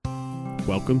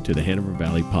Welcome to the Hanover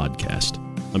Valley Podcast,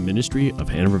 a ministry of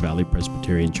Hanover Valley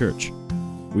Presbyterian Church.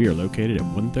 We are located at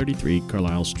 133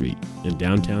 Carlisle Street in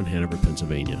downtown Hanover,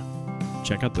 Pennsylvania.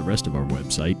 Check out the rest of our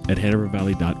website at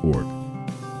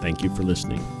hanovervalley.org. Thank you for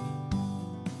listening.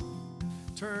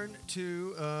 Turn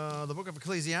to the book of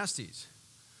Ecclesiastes.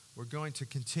 We're going to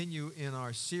continue in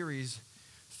our series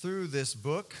through this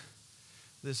book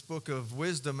of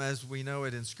wisdom as we know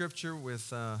it in Scripture,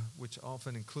 with which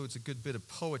often includes a good bit of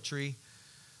poetry,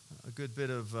 a good bit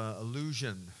of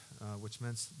allusion, which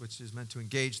is meant to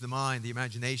engage the mind, the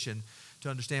imagination, to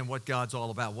understand what God's all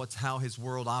about, how His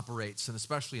world operates. And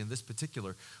especially in this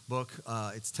particular book,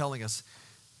 it's telling us,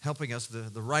 helping us,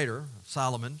 the writer,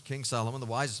 Solomon, King Solomon, the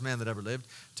wisest man that ever lived,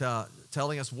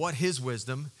 telling us what his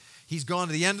wisdom. He's gone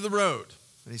to the end of the road,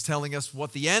 and he's telling us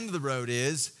what the end of the road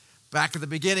is, back at the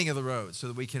beginning of the road, so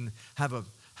that we can have a.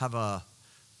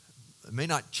 It may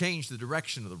not change the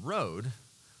direction of the road,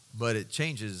 but it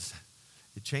changes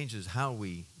how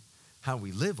we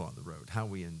live on the road, how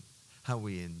we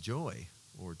enjoy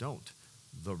or don't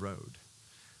the road.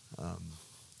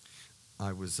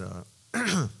 I was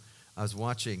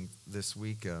watching this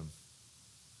week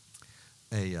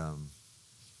that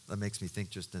makes me think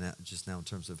just now in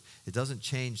terms of, it doesn't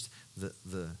change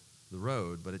the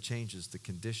road, but it changes the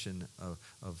condition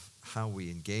of how we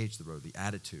engage the road, the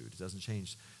attitude. It doesn't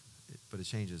change, but it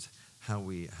changes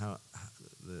the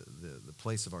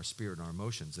place of our spirit and our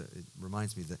emotions. It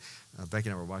reminds me that Becky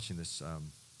and I were watching this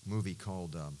movie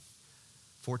called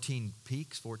 14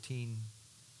 Peaks, 14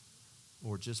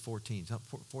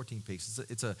 Peaks.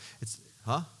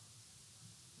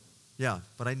 Yeah,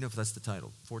 but I didn't know if that's the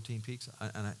title, 14 Peaks.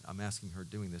 I'm asking her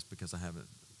doing this because I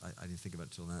didn't think about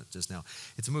it until just now.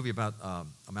 It's a movie about a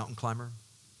mountain climber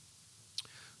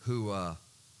who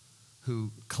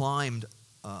climbed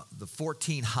the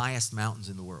 14 highest mountains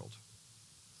in the world.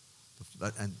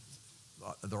 And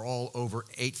they're all over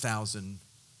 8,000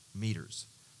 meters.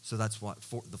 So that's what,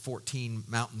 the 14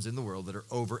 mountains in the world that are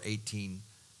over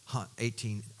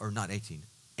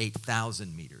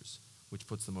 8,000 meters, which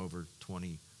puts them over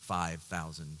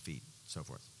 25,000 feet, so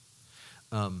forth.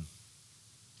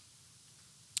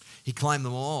 He climbed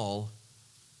them all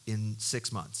in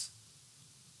 6 months.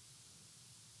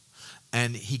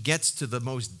 And he gets to the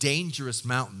most dangerous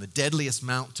mountain, the deadliest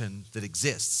mountain that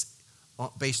exists,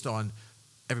 based on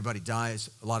everybody dies.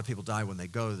 A lot of people die when they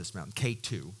go to this mountain.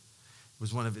 K2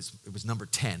 was it was number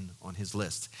 10 on his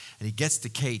list. And he gets to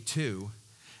K2,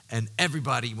 and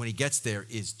everybody, when he gets there,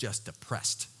 is just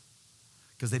depressed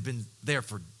because they've been there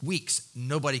for weeks.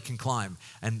 Nobody can climb,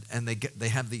 and they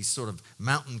have these sort of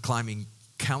mountain climbing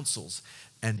councils.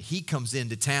 And he comes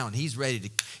into town. He's ready to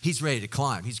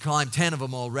climb. He's climbed 10 of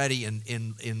them already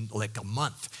in like a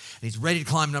month. And he's ready to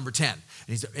climb number 10.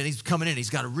 And he's coming in. He's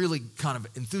got a really kind of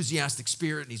enthusiastic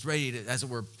spirit, and he's ready to, as it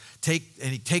were,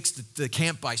 he takes the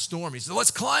camp by storm. He says, "Let's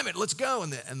climb it. Let's go."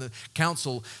 And the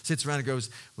council sits around and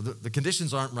goes, "Well, the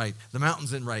conditions aren't right. The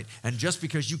mountain's isn't right. And just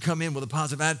because you come in with a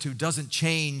positive attitude doesn't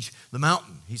change the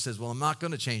mountain." He says, "Well, I'm not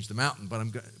going to change the mountain,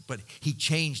 but he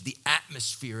changed the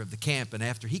atmosphere of the camp. And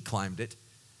after he climbed it,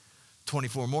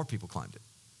 24 more people climbed it.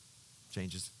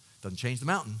 Doesn't change the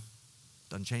mountain,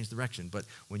 doesn't change the direction, but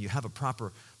when you have a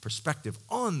proper perspective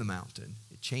on the mountain,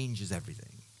 it changes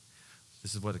everything."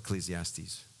 This is what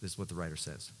this is what the writer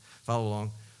says. Follow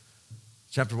along.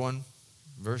 Chapter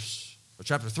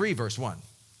 3, verse 1.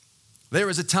 "There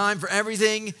is a time for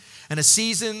everything and a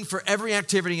season for every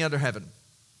activity under heaven.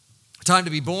 A time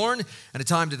to be born and a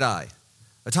time to die.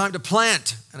 A time to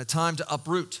plant and a time to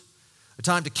uproot. A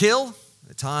time to kill,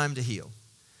 a time to heal.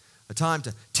 A time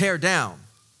to tear down,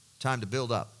 a time to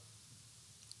build up.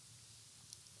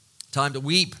 A time to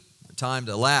weep, a time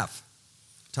to laugh.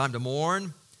 A time to mourn,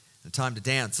 and a time to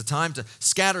dance. A time to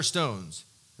scatter stones,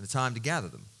 and a time to gather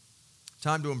them. A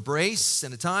time to embrace,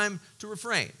 and a time to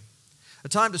refrain. A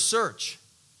time to search,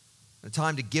 and a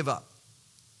time to give up.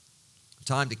 A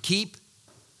time to keep,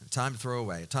 and a time to throw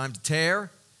away. A time to tear,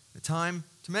 and a time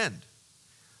to mend.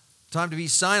 A time to be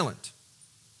silent,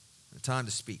 a time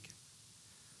to speak.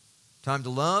 Time to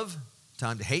love,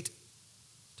 time to hate.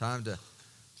 Time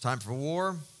for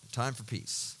war, time for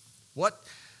peace. What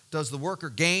does the worker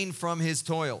gain from his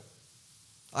toil?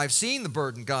 I've seen the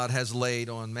burden God has laid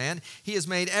on man. He has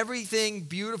made everything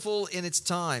beautiful in its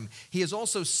time. He has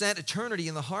also set eternity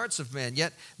in the hearts of men,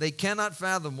 yet they cannot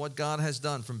fathom what God has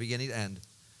done from beginning to end.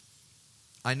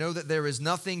 I know that there is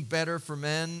nothing better for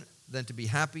men than to be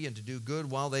happy and to do good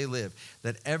while they live,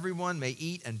 that everyone may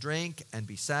eat and drink and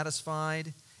be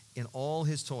satisfied in all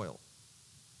his toil.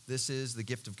 This is the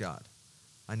gift of God.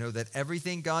 I know that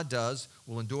everything God does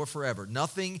will endure forever.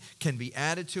 Nothing can be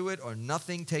added to it or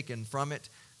nothing taken from it.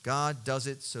 God does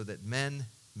it so that men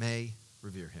may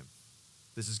revere him.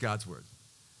 This is God's word.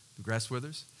 The grass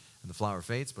withers and the flower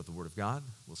fades, but the word of God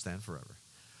will stand forever.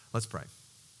 Let's pray.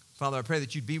 Father, I pray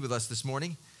that you'd be with us this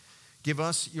morning. Give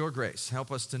us your grace.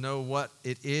 Help us to know what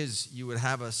it is you would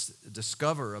have us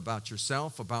discover about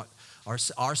yourself, about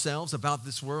ourselves, about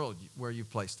this world where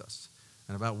you've placed us,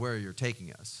 and about where you're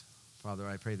taking us. Father,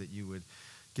 I pray that you would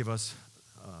give us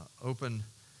open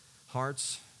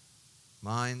hearts,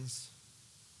 minds,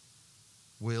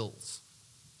 wills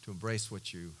to embrace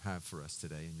what you have for us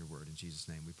today in your word. In Jesus'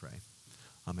 name we pray.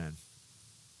 Amen.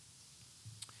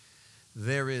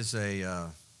 There was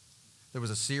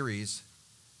a series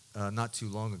not too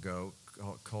long ago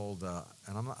called,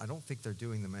 and I don't think they're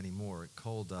doing them anymore,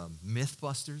 called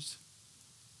Mythbusters.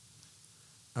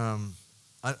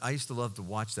 I used to love to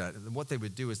watch that. And what they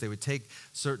would do is they would take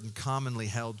certain commonly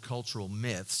held cultural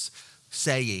myths,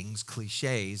 sayings,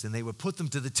 cliches, and they would put them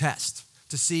to the test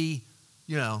to see,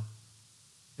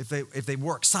 if they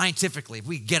work scientifically, if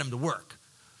we get them to work.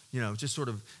 Just sort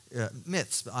of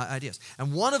myths, ideas.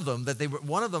 And one of them,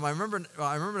 I remember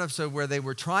an episode where they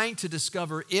were trying to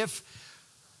discover if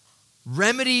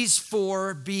remedies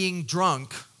for being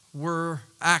drunk were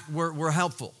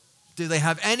helpful. Do they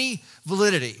have any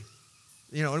validity?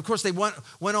 And of course they went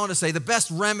on to say the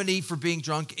best remedy for being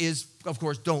drunk is, of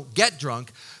course, don't get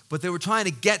drunk. But they were trying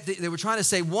to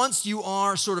say, once you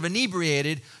are sort of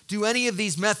inebriated, do any of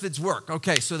these methods work?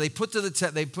 Okay, so they put to the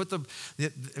test.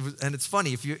 And it's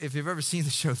funny if you've ever seen the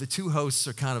show. The two hosts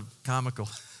are kind of comical,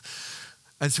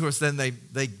 and of course then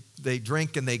they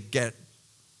drink and they get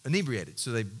inebriated.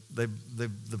 So the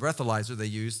breathalyzer they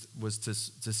used was to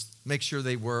make sure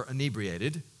they were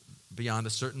inebriated beyond a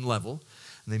certain level.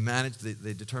 And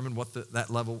they determined what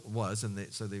that level was, and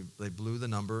they blew the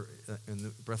number in the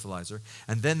breathalyzer,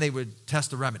 and then they would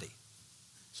test a remedy.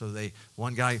 So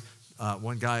one guy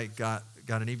got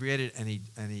inebriated, and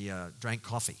he drank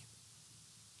coffee,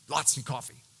 lots of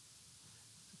coffee.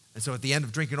 And so at the end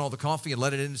of drinking all the coffee and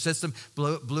let it in the system,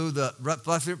 blew the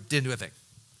breathalyzer, didn't do a thing.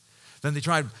 Then they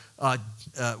tried,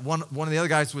 one of the other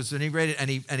guys was inebriated,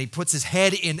 and he puts his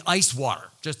head in ice water,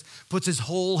 just puts his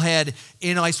whole head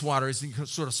in ice water, as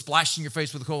sort of splashing your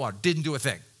face with the cold water. Didn't do a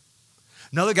thing.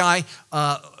 Another guy,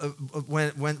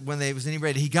 when they was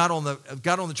inebriated, he got on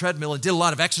the treadmill and did a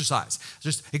lot of exercise,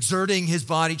 just exerting his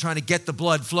body, trying to get the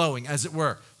blood flowing, as it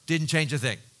were. Didn't change a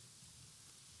thing.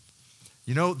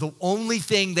 The only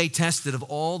thing they tested of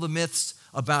all the myths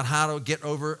about how to get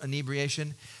over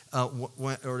inebriation, or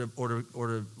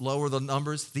to lower the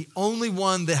numbers, the only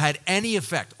one that had any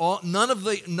effect, none of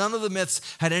the myths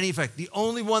had any effect. The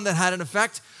only one that had an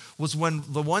effect was when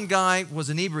the one guy was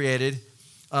inebriated,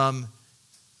 the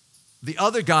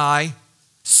other guy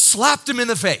slapped him in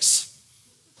the face.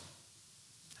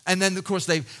 And then, of course,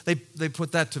 they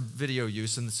put that to video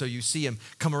use, and so you see him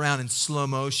come around in slow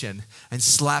motion and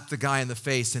slap the guy in the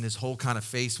face, and his whole kind of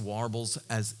face warbles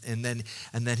and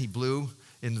then he blew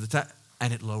into the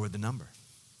and it lowered the number.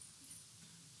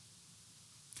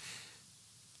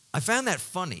 I found that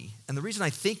funny, and the reason I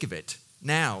think of it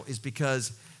now is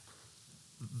because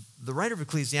the writer of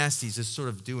Ecclesiastes is sort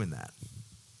of doing that.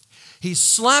 He's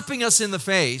slapping us in the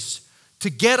face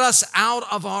to get us out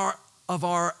of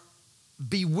our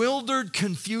bewildered,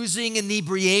 confusing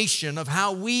inebriation of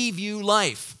how we view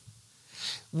life.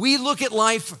 We look at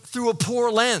life through a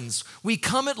poor lens. We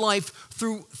come at life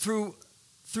through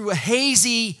a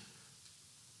hazy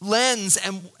lens,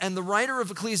 and the writer of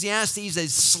Ecclesiastes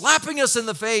is slapping us in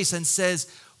the face and says,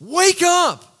 wake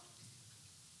up!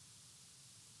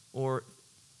 Or,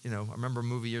 I remember a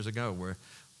movie years ago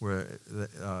where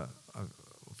I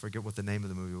forget what the name of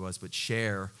the movie was, but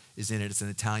Cher is in it. It's an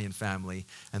Italian family,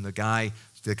 and the guy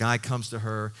comes to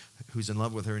her who's in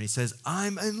love with her, and he says,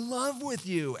 I'm in love with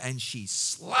you, and she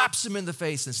slaps him in the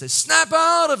face and says, snap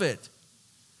out of it.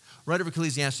 Writer of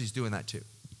Ecclesiastes is doing that too.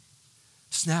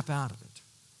 Snap out of it.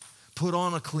 Put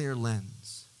on a clear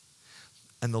lens.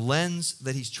 And the lens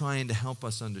that he's trying to help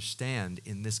us understand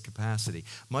in this capacity.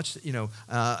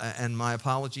 And my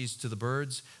apologies to the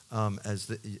Byrds,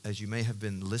 as you may have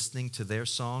been listening to their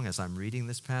song as I'm reading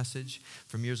this passage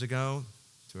from years ago.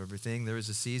 To everything there is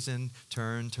a season,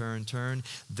 turn, turn, turn.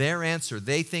 Their answer,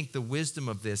 they think the wisdom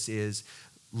of this is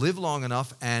live long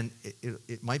enough, and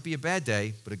it might be a bad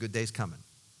day, but a good day's coming.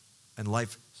 And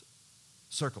life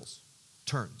circles,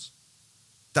 turns.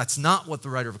 That's not what the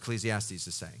writer of Ecclesiastes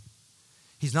is saying.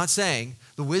 He's not saying,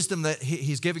 the wisdom that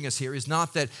he's giving us here is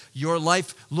not that your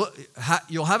life,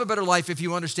 you'll have a better life if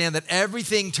you understand that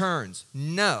everything turns.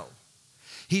 No.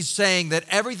 He's saying that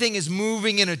everything is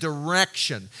moving in a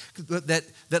direction,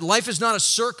 that life is not a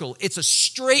circle, it's a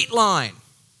straight line.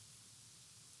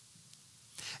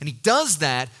 And he does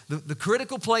that. The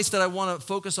critical place that I want to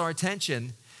focus our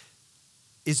attention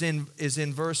is in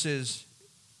verse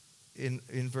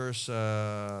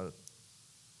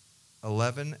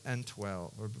 11 and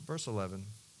 12, or verse 11.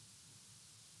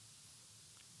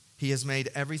 He has made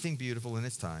everything beautiful in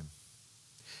its time.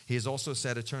 He has also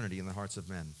set eternity in the hearts of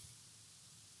men.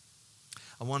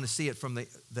 I want to see it from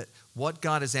that what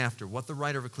God is after, what the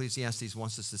writer of Ecclesiastes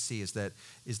wants us to see is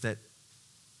that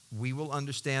we will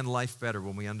understand life better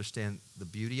when we understand the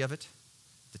beauty of it,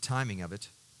 the timing of it,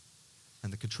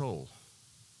 and the control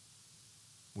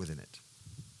within it.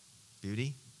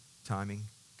 Beauty, timing,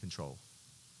 control.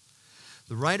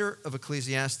 The writer of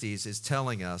Ecclesiastes is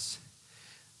telling us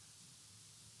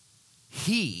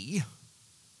he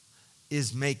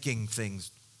is making things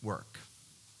work.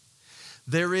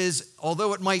 There is,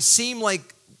 although it might seem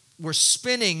like we're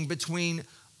spinning between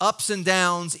ups and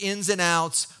downs, ins and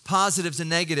outs, positives and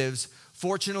negatives,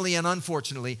 fortunately and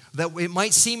unfortunately, that it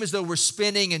might seem as though we're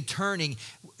spinning and turning.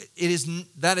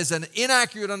 That is an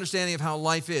inaccurate understanding of how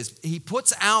life is. He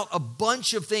puts out a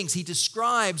bunch of things. He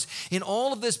describes in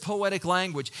all of this poetic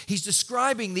language, he's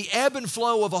describing the ebb and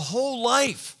flow of a whole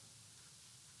life.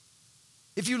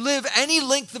 If you live any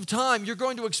length of time, you're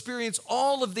going to experience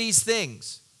all of these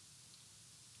things.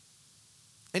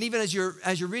 And even as you're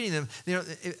reading them,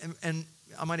 and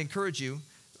I might encourage you,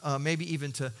 maybe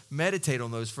even to meditate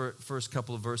on those first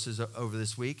couple of verses over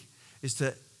this week,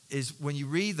 is when you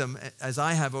read them, as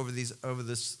I have over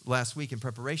this last week in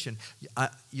preparation,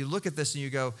 you look at this and you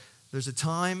go, there's a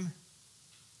time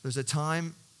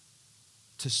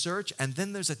to search, and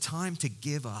then there's a time to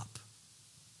give up.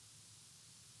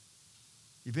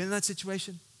 You've been in that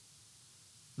situation?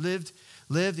 Lived,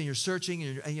 and you're searching,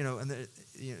 and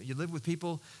you live with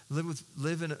people,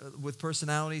 with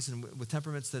personalities and with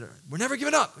temperaments that we're never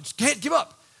giving up. We just can't give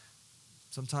up.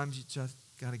 Sometimes you just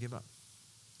got to give up.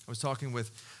 I was talking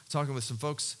with some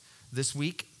folks this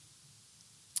week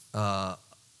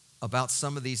about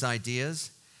some of these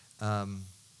ideas that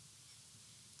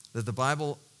the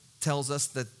Bible tells us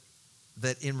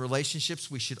that in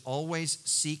relationships we should always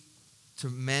seek to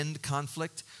mend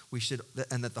conflict.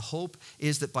 And that the hope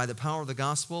is that by the power of the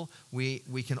gospel, we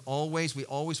always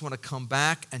want to come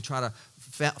back and try to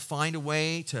find a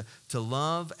way to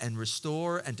love and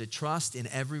restore and to trust in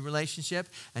every relationship.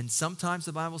 And sometimes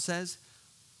the Bible says,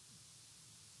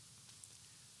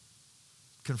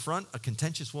 confront a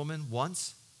contentious woman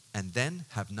once and then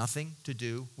have nothing to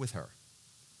do with her.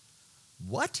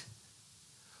 What?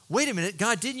 Wait a minute,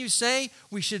 God, didn't you say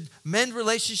we should mend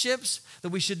relationships, that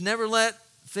we should never let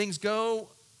things go,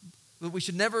 that we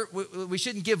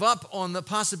shouldn't give up on the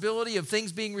possibility of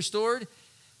things being restored?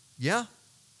 Yeah.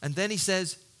 And then he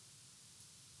says,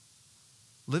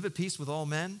 live at peace with all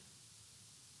men,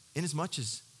 inasmuch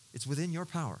as it's within your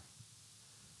power.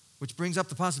 Which brings up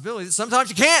the possibility that sometimes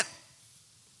you can't.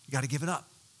 You got to give it up.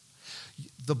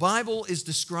 The Bible is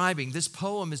describing, this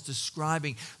poem is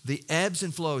describing the ebbs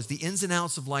and flows, the ins and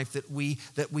outs of life that we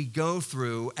go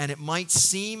through, and it might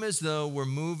seem as though we're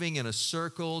moving in a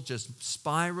circle, just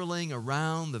spiraling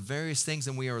around the various things,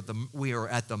 and we are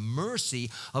at the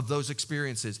mercy of those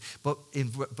experiences. But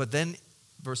then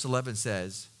verse 11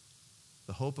 says,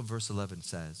 the hope of verse 11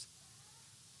 says,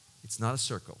 it's not a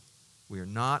circle. We are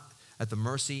not at the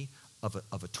mercy of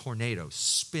a tornado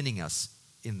spinning us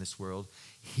in this world.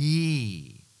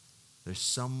 There's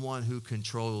someone who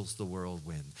controls the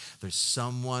whirlwind. There's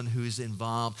someone who's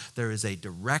involved. There is a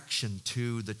direction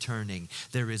to the turning.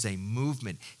 There is a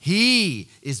movement. He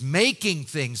is making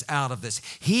things out of this.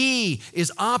 He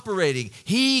is operating.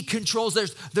 He controls.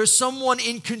 There's someone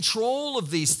in control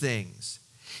of these things.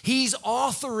 He's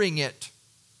authoring it.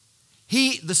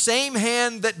 The same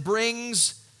hand that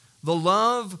brings the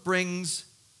love brings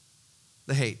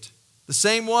the hate. The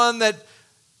same one that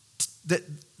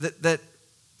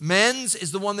mends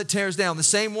is the one that tears down. The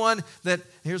same one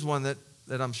here's one that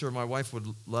I'm sure my wife would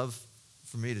love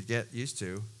for me to get used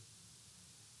to.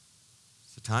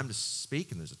 There's a time to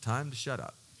speak and there's a time to shut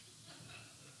up.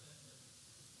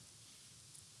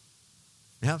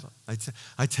 Yeah,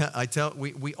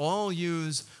 we all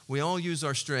use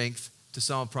our strength to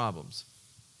solve problems,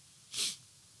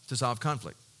 to solve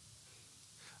conflict.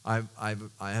 I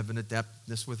have an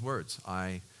adeptness with words.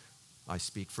 I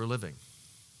speak for a living.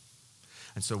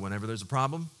 And so whenever there's a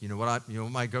problem, you know what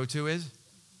my go-to is?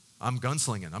 I'm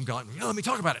gunslinging. I'm going, let me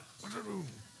talk about it.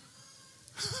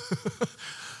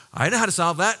 I know how to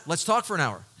solve that. Let's talk for an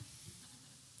hour.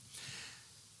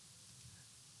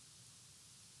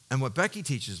 And what Becky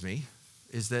teaches me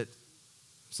is that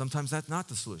sometimes that's not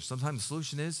the solution. Sometimes the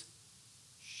solution is,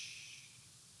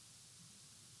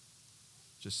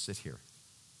 just sit here.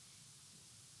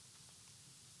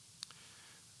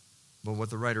 But what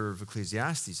the writer of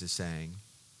Ecclesiastes is saying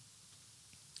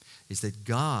is that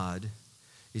God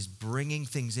is bringing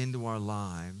things into our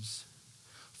lives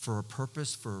for a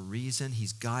purpose, for a reason.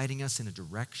 He's guiding us in a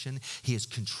direction. He is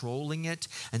controlling it.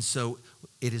 And so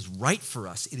it is right for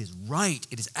us. It is right.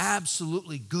 It is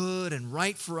absolutely good and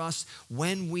right for us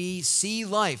when we see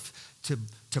life to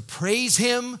praise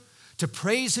Him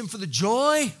for the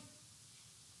joy.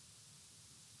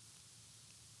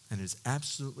 And it is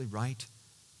absolutely right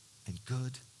and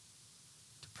good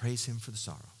to praise Him for the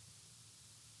sorrow.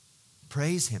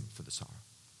 Praise Him for the sorrow.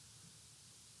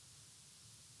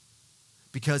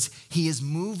 Because He is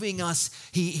moving us,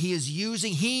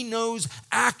 He knows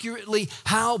accurately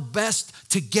how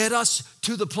best to get us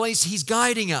to the place He's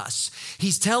guiding us.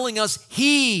 He's telling us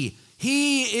He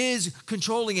is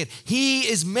controlling it. He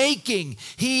is making,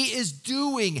 He is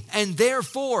doing, and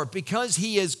therefore, because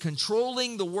He is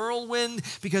controlling the whirlwind,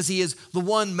 because He is the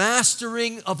one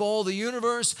mastering of all the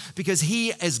universe, because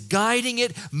He is guiding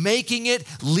it, making it,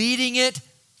 leading it,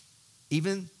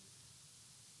 even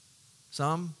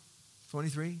Psalm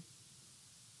 23.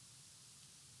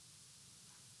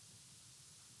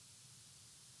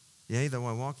 Yea, though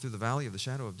I walk through the valley of the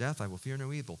shadow of death, I will fear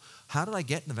no evil. How did I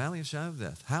get in the valley of the shadow of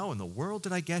death? How in the world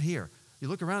did I get here? You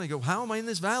look around and you go, how am I in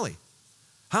this valley?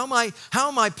 How is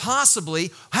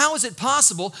it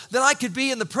possible that I could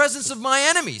be in the presence of my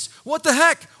enemies? What the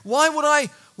heck? Why would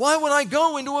I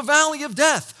go into a valley of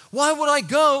death? Why would I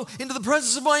go into the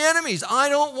presence of my enemies? I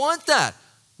don't want that.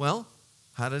 Well,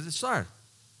 how did it start?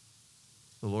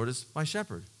 The Lord is my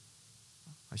shepherd.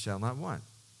 I shall not want.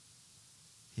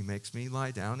 He makes me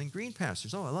lie down in green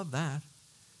pastures. Oh, I love that.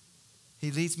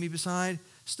 He leads me beside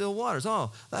still waters.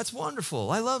 Oh, that's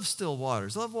wonderful. I love still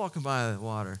waters. I love walking by the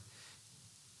water.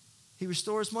 He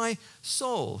restores my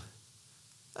soul.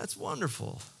 That's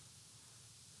wonderful.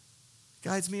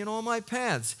 Guides me in all my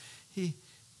paths.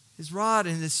 His rod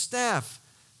and His staff,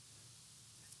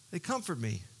 they comfort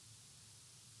me.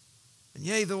 And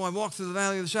yea, though I walk through the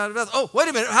valley of the shadow of death. Oh, wait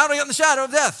a minute. How did I get in the shadow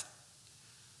of death?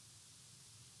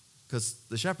 Because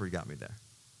the shepherd got me there.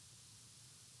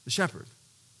 The shepherd.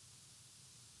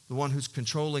 The one who's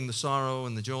controlling the sorrow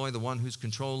and the joy, the one who's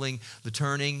controlling the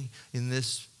turning in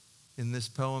this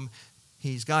poem,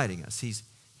 He's guiding us.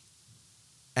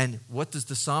 And what does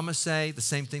the psalmist say? The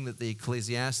same thing that the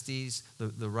Ecclesiastes,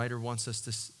 the writer wants us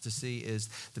to see, is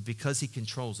that because He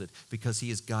controls it, because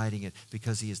He is guiding it,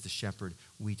 because He is the shepherd,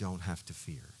 we don't have to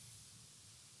fear.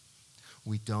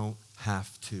 We don't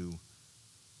have to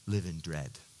live in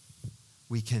dread.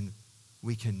 We can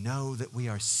know that we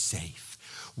are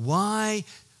safe. Why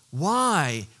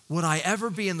would I ever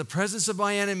be in the presence of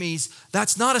my enemies?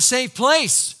 That's not a safe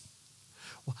place.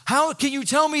 How can you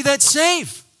tell me that's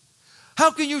safe?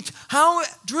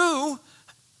 Drew,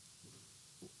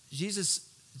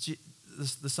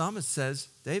 the psalmist says,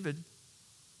 David,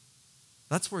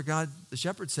 that's where God, the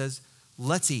shepherd says,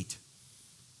 let's eat.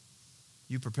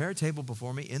 You prepare a table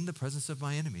before me in the presence of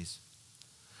my enemies.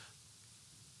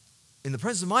 In the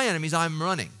presence of my enemies, I'm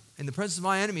running. In the presence of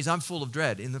my enemies, I'm full of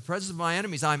dread. In the presence of my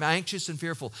enemies, I'm anxious and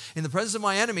fearful. In the presence of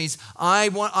my enemies, I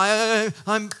want to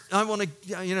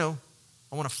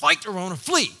fight or I want to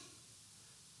flee.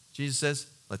 Jesus says,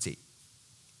 let's eat.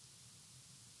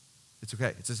 It's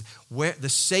okay. It says, where the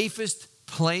safest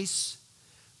place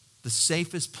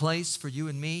for you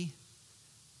and me.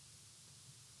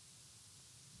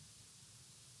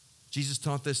 Jesus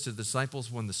taught this to the disciples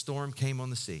when the storm came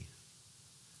on the sea.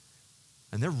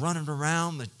 And they're running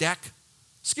around the deck,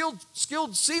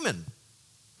 skilled seamen,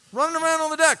 running around on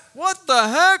the deck. What the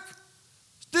heck?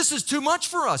 This is too much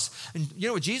for us. And you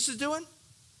know what Jesus is doing?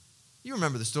 You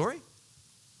remember the story.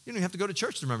 You don't even have to go to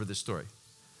church to remember this story.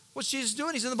 What's Jesus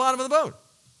doing? He's in the bottom of the boat,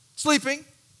 sleeping.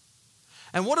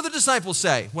 And what do the disciples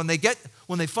say when they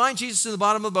find Jesus in the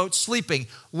bottom of the boat sleeping,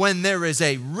 when there is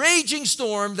a raging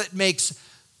storm that makes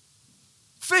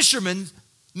fishermen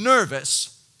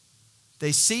nervous?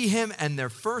 They see Him and their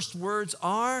first words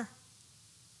are,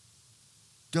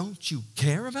 "Don't you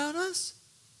care about us?"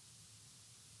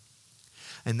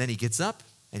 And then He gets up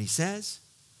and He says,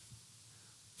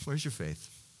 "Where's your faith?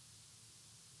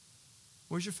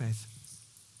 Where's your faith?"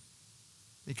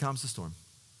 He calms the storm.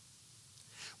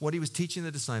 What he was teaching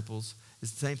the disciples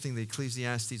is the same thing the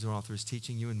Ecclesiastes author is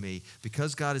teaching you and me.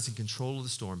 Because God is in control of the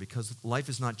storm, because life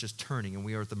is not just turning and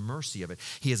we are at the mercy of it,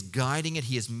 he is guiding it,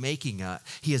 he is making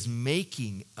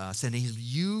us, and he's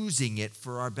using it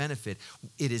for our benefit.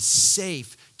 It is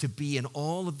safe to be in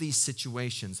all of these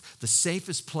situations. The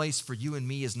safest place for you and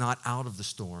me is not out of the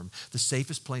storm. The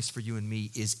safest place for you and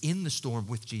me is in the storm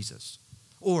with Jesus.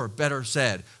 Or better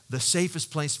said, the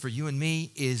safest place for you and me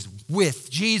is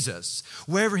with Jesus,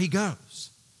 wherever he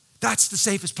goes. That's the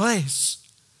safest place.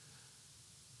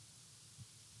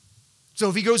 So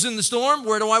if he goes in the storm,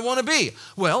 where do I want to be?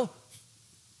 Well,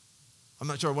 I'm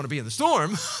not sure I want to be in the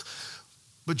storm.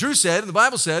 But Drew said, and the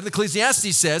Bible said, and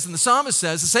Ecclesiastes says, and the psalmist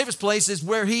says, the safest place is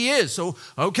where he is. So,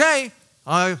 okay,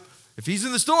 if he's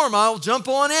in the storm, I'll jump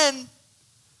on in.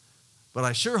 But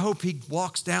I sure hope he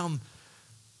walks down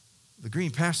the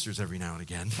green pastures every now and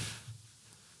again.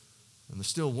 And the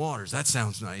still waters, that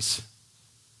sounds nice.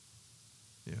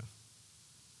 Yeah.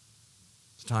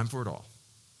 It's time for it all.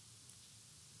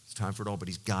 It's time for it all, but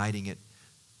he's guiding it.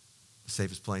 The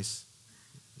safest place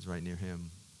is right near him.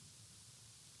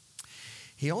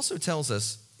 He also tells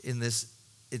us in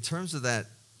terms of that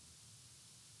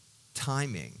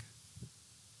timing,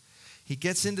 he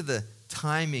gets into the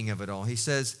timing of it all. He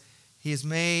says, he has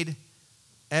made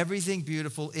everything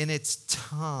beautiful in its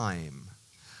time.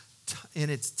 In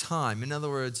its time. In other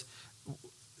words,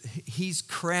 he's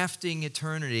crafting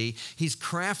eternity. He's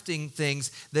crafting things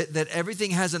that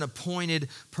everything has an appointed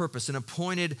purpose, an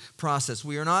appointed process.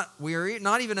 We are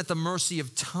not even at the mercy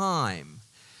of time.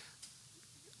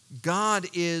 God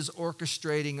is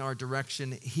orchestrating our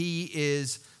direction. He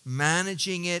is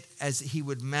managing it as he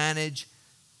would manage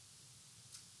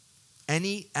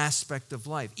any aspect of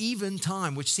life, even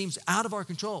time, which seems out of our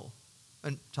control.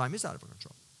 And time is out of our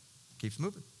control. Keeps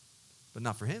moving, but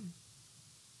not for him.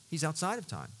 He's outside of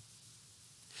time.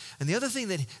 And the other thing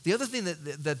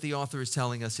that the author is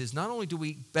telling us is not only do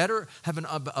we have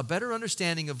a better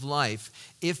understanding of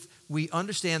life if we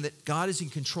understand that God is in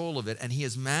control of it and he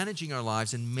is managing our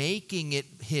lives and making it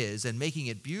his and making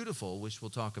it beautiful, which we'll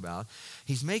talk about.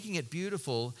 He's making it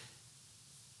beautiful.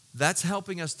 That's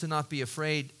helping us to not be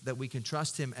afraid that we can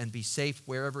trust him and be safe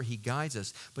wherever he guides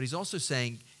us. But he's also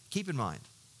saying, keep in mind,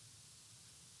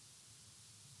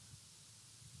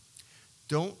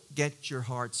 don't get your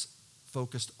hearts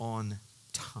focused on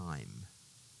time.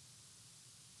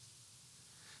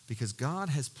 Because God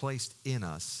has placed in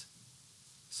us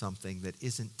something that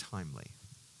isn't timely.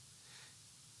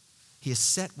 He has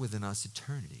set within us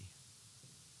eternity.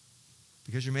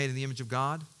 Because you're made in the image of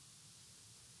God,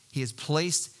 he has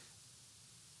placed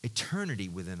eternity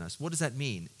within us. What does that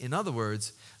mean? In other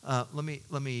words, let me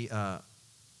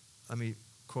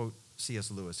quote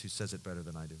C.S. Lewis, who says it better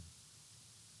than I do.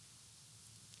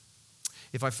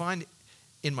 If I find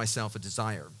in myself a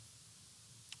desire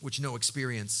which no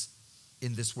experience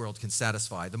in this world can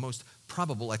satisfy, the most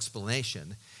probable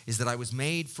explanation is that I was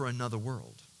made for another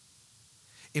world.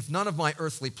 If none of my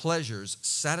earthly pleasures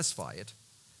satisfy it,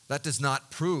 that does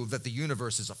not prove that the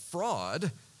universe is a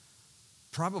fraud.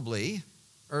 Probably,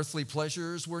 earthly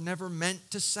pleasures were never meant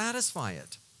to satisfy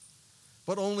it,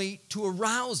 but only to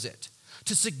arouse it,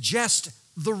 to suggest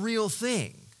the real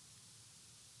thing.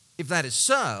 If that is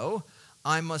so,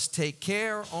 I must take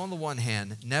care, on the one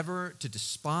hand, never to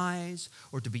despise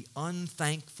or to be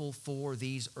unthankful for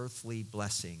these earthly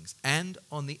blessings, and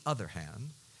on the other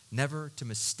hand, never to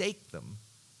mistake them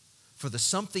for the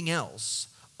something else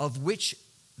of which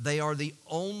they are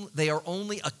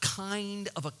only a kind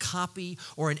of a copy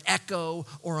or an echo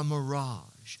or a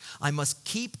mirage. I must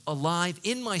keep alive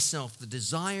in myself the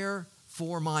desire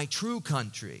for my true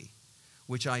country,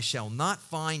 which I shall not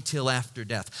find till after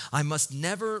death. I must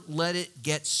never let it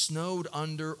get snowed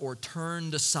under or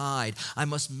turned aside. I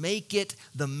must make it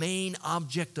the main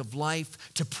object of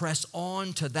life to press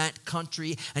on to that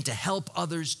country and to help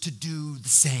others to do the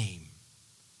same.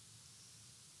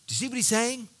 Do you see what he's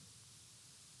saying?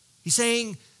 He's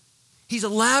saying, he's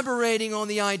elaborating on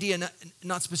the idea,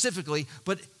 not specifically,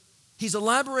 but he's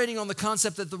elaborating on the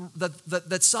concept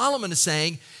that Solomon is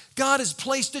saying. God has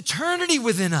placed eternity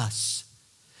within us.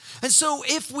 And so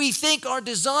if we think our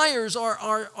desires,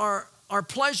 our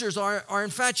pleasures, our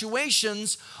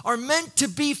infatuations are meant to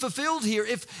be fulfilled here,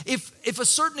 if a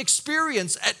certain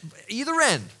experience at either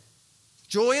end,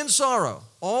 joy and sorrow,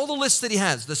 all the lists that he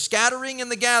has, the scattering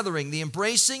and the gathering, the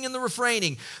embracing and the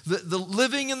refraining, the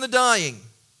living and the dying,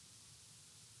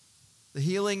 the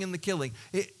healing and the killing,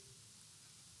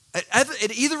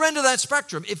 At either end of that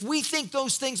spectrum, if we think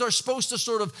those things are supposed to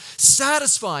sort of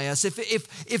satisfy us,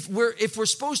 if we're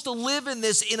supposed to live in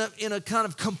this in a kind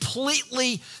of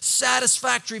completely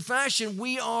satisfactory fashion,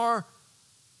 we're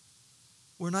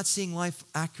not seeing life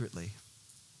accurately.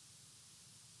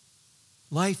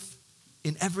 Life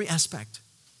in every aspect,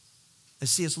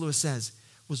 as C.S. Lewis says,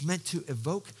 was meant to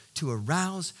evoke, to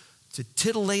arouse, to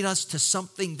titillate us to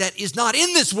something that is not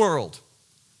in this world.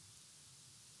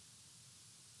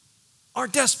 Our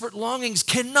desperate longings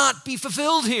cannot be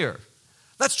fulfilled here.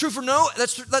 That's true for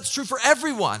that's true for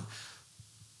everyone,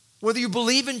 whether you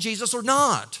believe in Jesus or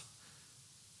not.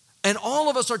 And all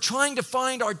of us are trying to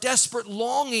find our desperate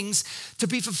longings to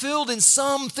be fulfilled in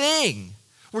something.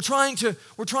 We're trying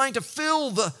to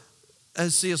fill the,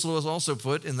 as C.S. Lewis also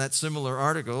put in that similar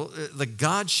article, the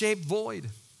God-shaped void.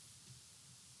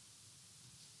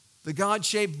 The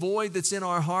God-shaped void that's in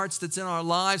our hearts, that's in our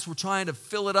lives, we're trying to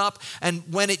fill it up. And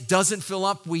when it doesn't fill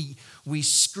up, we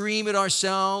scream at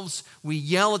ourselves. We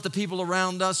yell at the people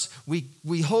around us.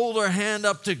 We hold our hand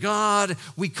up to God.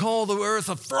 We call the earth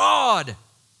a fraud.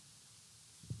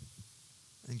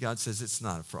 And God says it's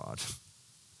not a fraud.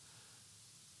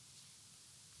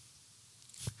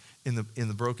 In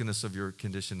the brokenness of your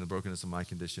condition, the brokenness of my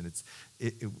condition,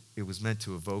 it was meant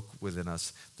to evoke within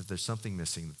us that there's something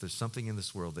missing, that there's something in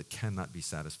this world that cannot be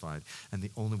satisfied. And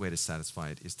the only way to satisfy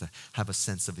it is to have a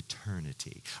sense of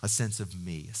eternity, a sense of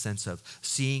me, a sense of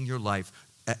seeing your life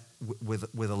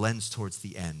with a lens towards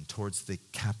the end, towards the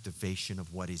captivation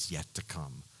of what is yet to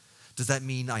come. Does that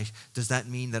mean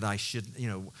that I should,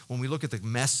 when we look at the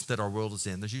mess that our world is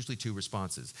in, there's usually two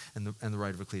responses. And the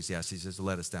writer of Ecclesiastes is to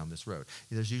let us down this road.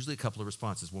 There's usually a couple of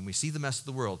responses. When we see the mess of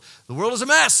the world is a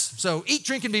mess. So eat,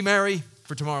 drink, and be merry,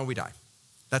 for tomorrow we die.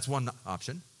 That's one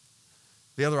option.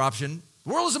 The other option,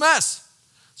 the world is a mess.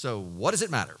 So what does it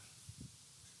matter?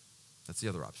 That's the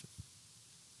other option.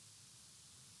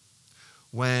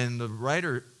 When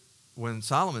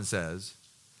Solomon says,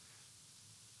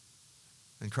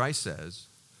 and Christ says,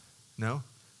 no,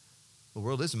 the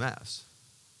world is a mess.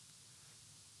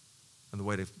 And the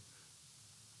way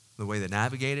to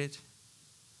navigate it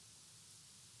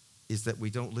is that we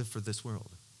don't live for this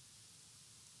world.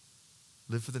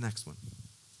 Live for the next one.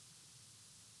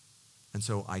 And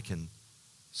so I can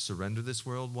surrender this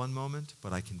world one moment,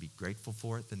 but I can be grateful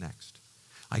for it the next.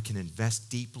 I can invest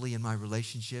deeply in my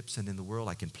relationships and in the world.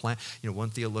 I can plan.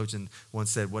 One theologian once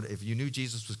said, "What if you knew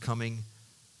Jesus was coming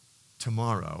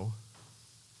tomorrow,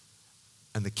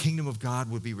 and the kingdom of God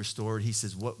would be restored?" He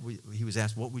says, he was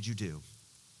asked, "What would you do?"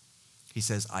 He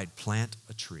says, "I'd plant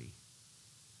a tree."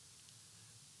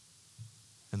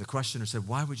 And the questioner said,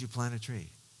 "Why would you plant a tree?"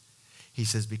 He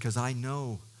says, "Because I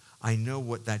know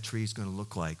what that tree is going to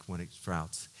look like when it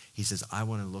sprouts." He says, I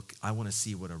want to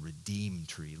see what a redeemed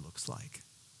tree looks like.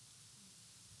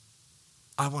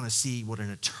 I want to see what an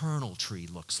eternal tree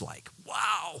looks like.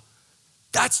 Wow!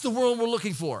 That's the world we're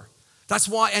looking for. That's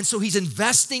why, and so he's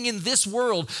investing in this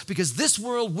world because this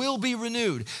world will be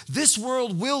renewed. This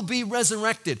world will be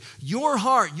resurrected. Your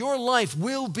heart, your life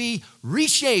will be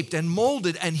reshaped and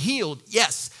molded and healed,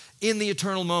 yes, in the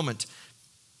eternal moment.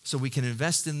 So we can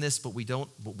invest in this, but we don't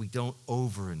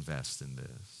over-invest in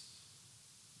this.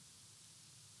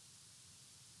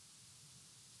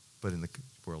 But in the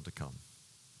world to come.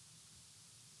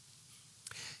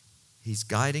 He's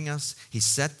guiding us. He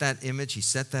set that image, he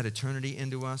set that eternity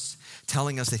into us,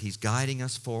 telling us that he's guiding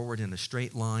us forward in a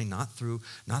straight line, not through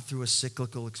a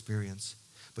cyclical experience,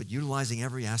 but utilizing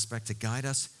every aspect to guide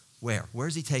us. Where? Where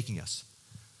is he taking us?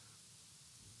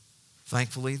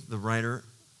 Thankfully, the writer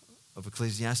of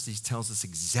Ecclesiastes tells us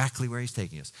exactly where he's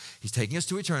taking us. He's taking us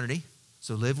to eternity,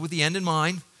 so live with the end in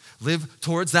mind. Live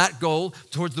towards that goal,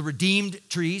 towards the redeemed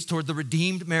trees, toward the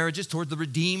redeemed marriages, toward the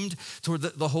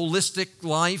holistic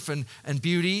life and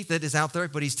beauty that is out there.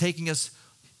 But he's taking us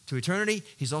to eternity.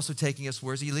 He's also taking us,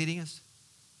 where's he leading us?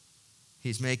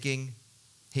 He's making,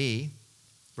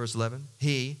 verse 11,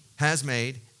 he has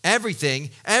made everything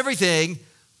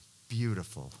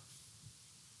beautiful.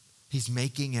 He's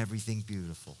making everything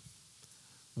beautiful.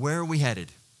 Where are we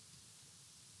headed?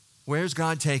 Where's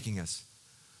God taking us?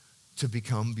 To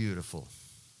become beautiful.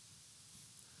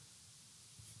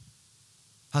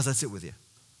 How's that sit with you?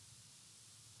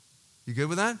 You good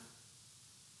with that?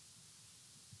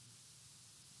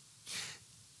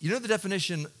 You know the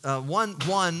definition,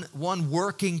 one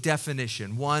working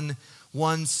definition, one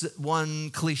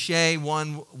cliche,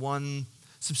 one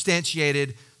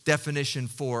substantiated definition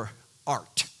for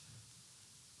art.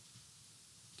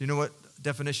 Do you know what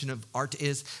definition of art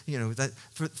is? That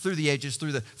through the ages,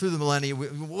 through the millennia,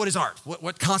 what is art?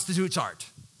 What constitutes art?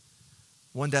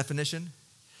 One definition: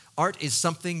 Art is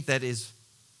something that is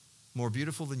more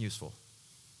beautiful than useful.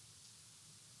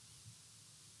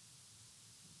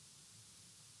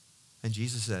 And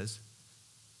Jesus says,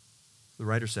 the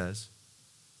writer says,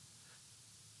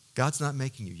 God's not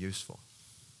making you useful.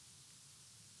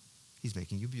 He's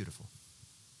making you beautiful.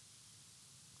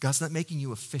 God's not making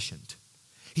you efficient.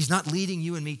 He's not leading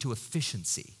you and me to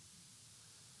efficiency.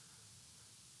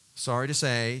 Sorry to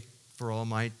say, for all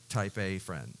my type A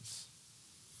friends,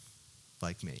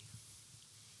 like me,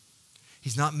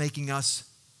 He's not making us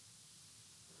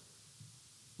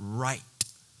right.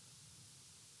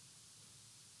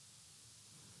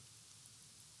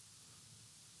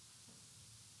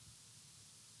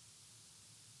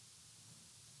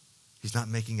 He's not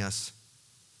making us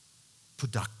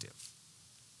productive.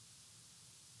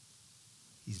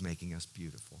 He's making us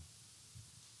beautiful.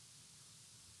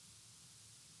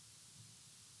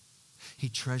 He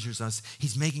treasures us.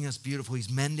 He's making us beautiful. He's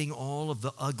mending all of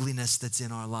the ugliness that's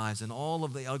in our lives. And all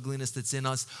of the ugliness that's in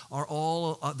us are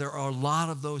there are a lot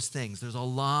of those things. There's a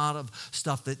lot of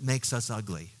stuff that makes us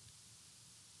ugly.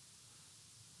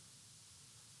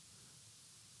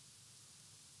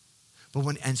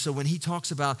 So when he talks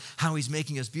about how he's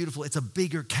making us beautiful, it's a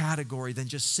bigger category than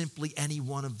just simply any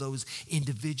one of those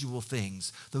individual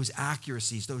things, those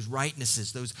accuracies, those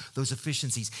rightnesses, those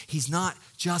efficiencies. He's not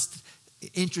just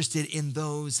interested in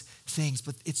those things,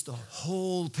 but it's the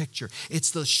whole picture. It's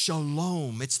the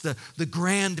shalom. It's the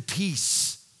grand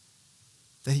peace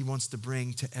that he wants to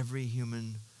bring to every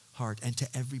human heart and to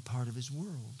every part of his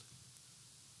world.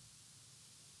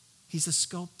 He's a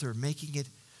sculptor making it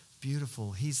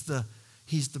beautiful. He's the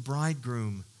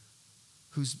bridegroom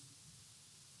who's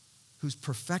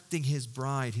perfecting his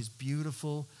bride, his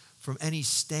beautiful from any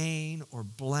stain or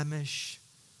blemish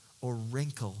or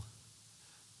wrinkle.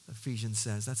 Ephesians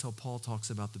says, that's how Paul talks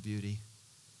about the beauty.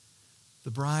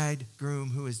 The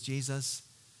bridegroom, who is Jesus,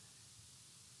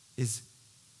 is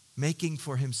making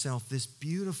for himself this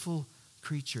beautiful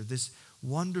creature, this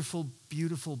wonderful,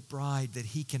 beautiful bride that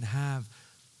he can have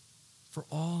for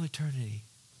all eternity.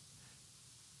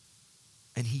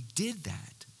 And he did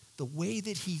that. The way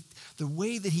that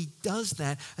he does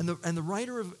that, and the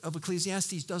writer of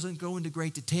Ecclesiastes doesn't go into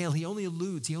great detail. He only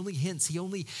alludes, he only hints, he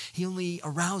only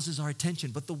arouses our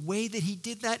attention. But the way that he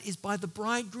did that is by the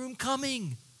bridegroom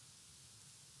coming.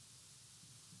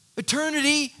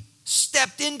 Eternity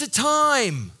stepped into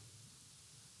time.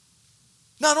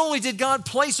 Not only did God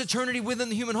place eternity within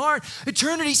the human heart,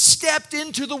 eternity stepped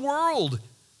into the world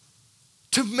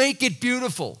to make it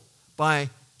beautiful by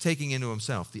taking into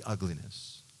himself the ugliness.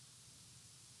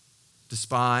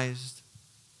 Despised,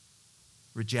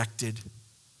 rejected,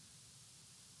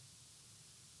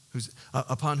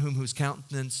 upon whose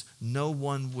countenance no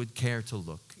one would care to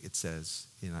look, it says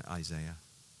in Isaiah.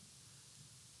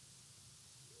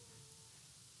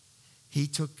 He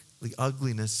took the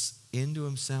ugliness into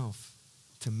himself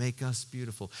to make us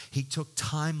beautiful. He took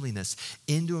timeliness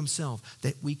into himself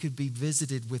that we could be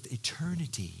visited with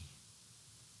eternity.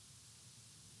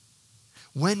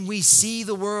 When we see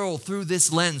the world through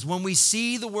this lens, when we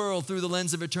see the world through the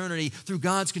lens of eternity, through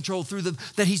God's control,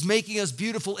 that he's making us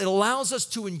beautiful, it allows us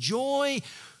to enjoy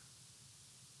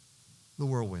the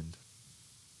whirlwind,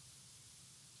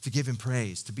 to give him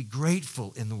praise, to be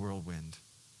grateful in the whirlwind,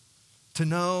 to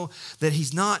know that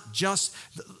he's not just...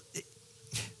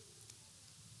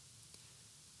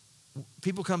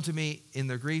 People come to me in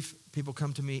their grief. People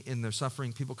come to me in their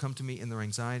suffering. People come to me in their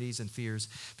anxieties and fears.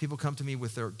 People come to me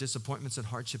with their disappointments and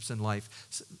hardships in life.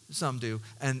 Some do.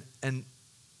 And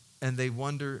they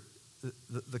wonder,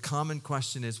 the common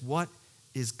question is, what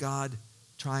is God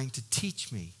trying to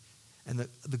teach me? And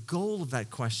the goal of that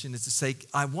question is to say,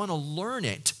 I want to learn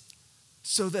it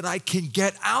so that I can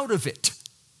get out of it.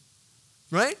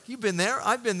 Right? You've been there.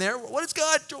 I've been there. What is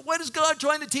God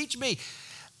trying to teach me?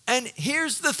 And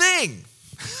here's the thing.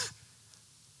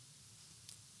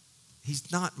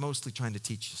 He's not mostly trying to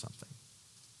teach you something.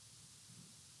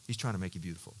 He's trying to make you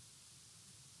beautiful.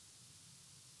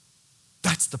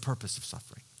 That's the purpose of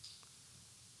suffering.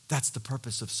 That's the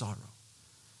purpose of sorrow.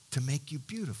 To make you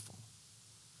beautiful.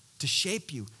 To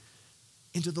shape you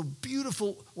into the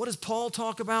beautiful. What does Paul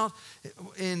talk about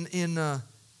in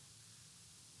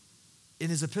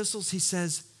his epistles? He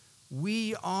says,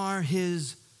 we are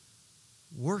his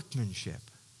workmanship,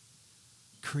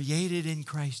 created in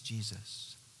Christ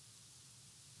Jesus.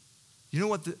 You know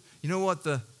what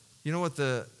the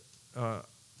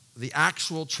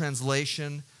actual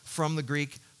translation from the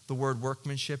Greek, the word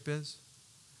workmanship is?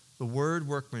 The word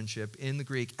workmanship in the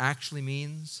Greek actually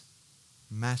means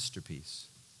masterpiece.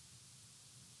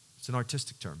 It's an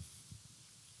artistic term.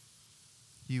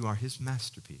 You are his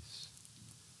masterpiece.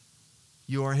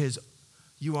 You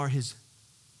are his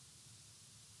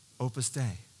opus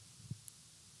Dei.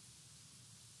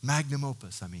 Magnum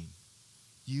opus, I mean.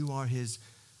 You are his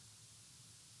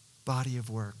body of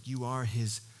work. You are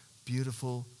his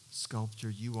beautiful sculpture.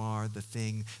 You are the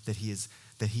thing that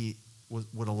he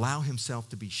would allow himself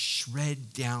to be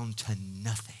shred down to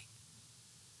nothing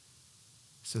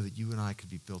so that you and I could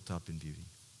be built up in beauty.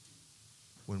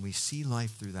 When we see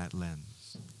life through that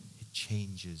lens, it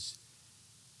changes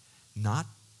not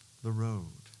the road,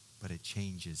 but it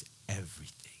changes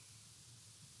everything.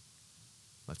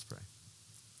 Let's pray.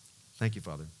 Thank you,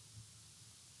 Father.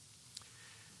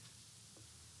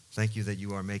 Thank you that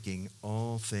you are making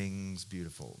all things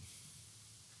beautiful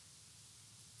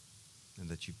and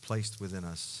that you placed within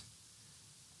us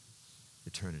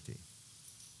eternity.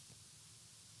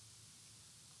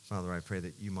 Father, I pray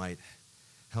that you might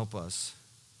help us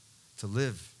to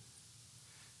live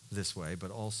this way,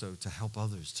 but also to help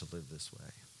others to live this way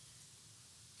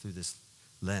through this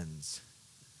lens,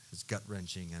 as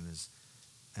gut-wrenching and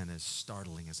as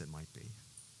startling as it might be.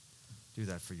 Do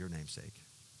that for your name's sake.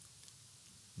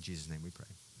 In Jesus' name we pray.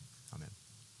 Amen.